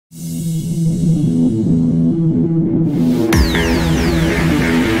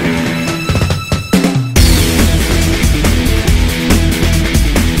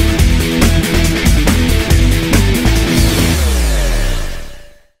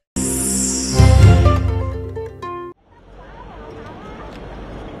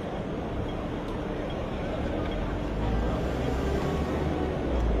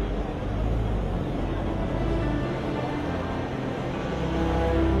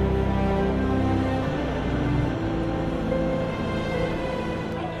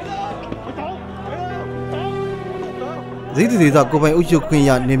ဇိတ်ဒေသကိုပိုင်အုပ်ချုပ်ခွင့်ရ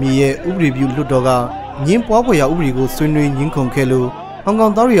နေမြေရဲ့ဥပဒေပြုလွှတ်တော်ကငင်းပွားဖွယ်ရာဥပဒေကိုဆွေးနွေးငင်းခုန်ခဲ့လို့ဟောင်ကော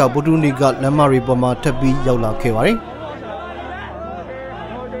င်သားတွေကဗိုလ်တူနီကလမ်းမတွေပေါ်မှာထပ်ပြီးရောက်လာခဲ့ပါတယ်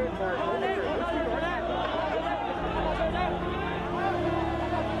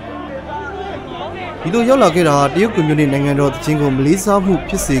ဒီလိုရောက်လာခဲ့တာတရုတ်ကွန်မြူနတီနိုင်ငံတော်တခြင်းကိုမလေးစားမှု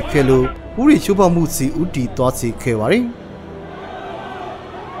ဖြစ်စေခဲ့လို့ဥပဒေချိုးဖောက်မှုစီဥတီသွားစေခဲ့ပါတယ်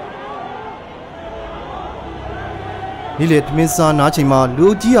ဒီလေသမင်းစားနားချိန်မှာလူ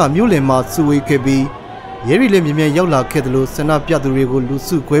ကြီးဟာမြို့လယ်မှာစုဝေးခဲ့ပြီးရဲရီလည်းမြင်မြန်ရောက်လာခဲ့တယ်လို့ဆန္ဒပြသူတွေကိုလူ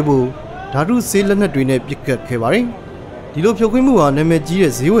စုခွဲဖို့ဓာတုဆေးလက်နက်တွေနဲ့ပစ်ကတ်ခဲ့ပါတယ်ဒီလိုဖြိုခွင်းမှုဟာနာမည်ကြီး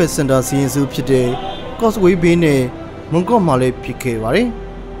တဲ့ဈေးဝယ်စင်တာစီရင်စုဖြစ်တဲ့ Causeway Bay နဲ့မွန်ကော့မှာလည်းဖြစ်ခဲ့ပါတယ်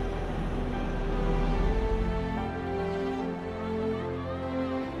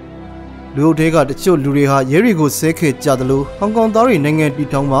လူအုပ်တွေကတချို့လူတွေဟာရဲတွေကိုဆဲခဲ့ကြတယ်လို့ဟောင်ကောင်သားတွေနိုင်ငံတည်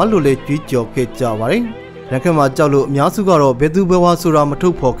ထောင်မှလို့လည်းကြွေးကြော်ခဲ့ကြပါတယ်။လက်ခက်မှာကြောက်လို့အများစုကတော့ဘယ်သူဘယ်ဝါဆိုတာမထု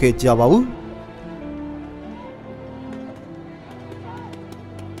တ်ဖော်ခဲ့ကြပါဘူး။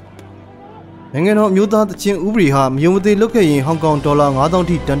နိုင်ငံတော်အမျိုးသားတခြင်းဥပဒေဟာမယုံမသိလုပ်ခဲ့ရင်ဟောင်ကောင်ဒေါ်လာ9000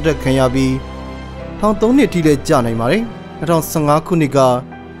ထိတန်တက်ခံရပြီး13နှစ်ထိလည်းကျနိုင်ပါတယ်။2015ခုနှစ်က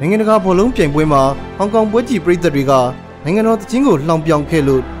နိုင်ငံတကာဘောလုံးပြိုင်ပွဲမှာဟောင်ကောင်ပွဲကြည့်ပရိသတ်တွေကနိုင်ငံတော်တခြင်းကိုလှောင်ပြောင်ခဲ့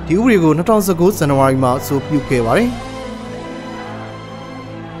လို့ဒီဥပဒေကို2019ဇန်နဝါရီမှာအဆိုပြုခဲ့ပါတယ်။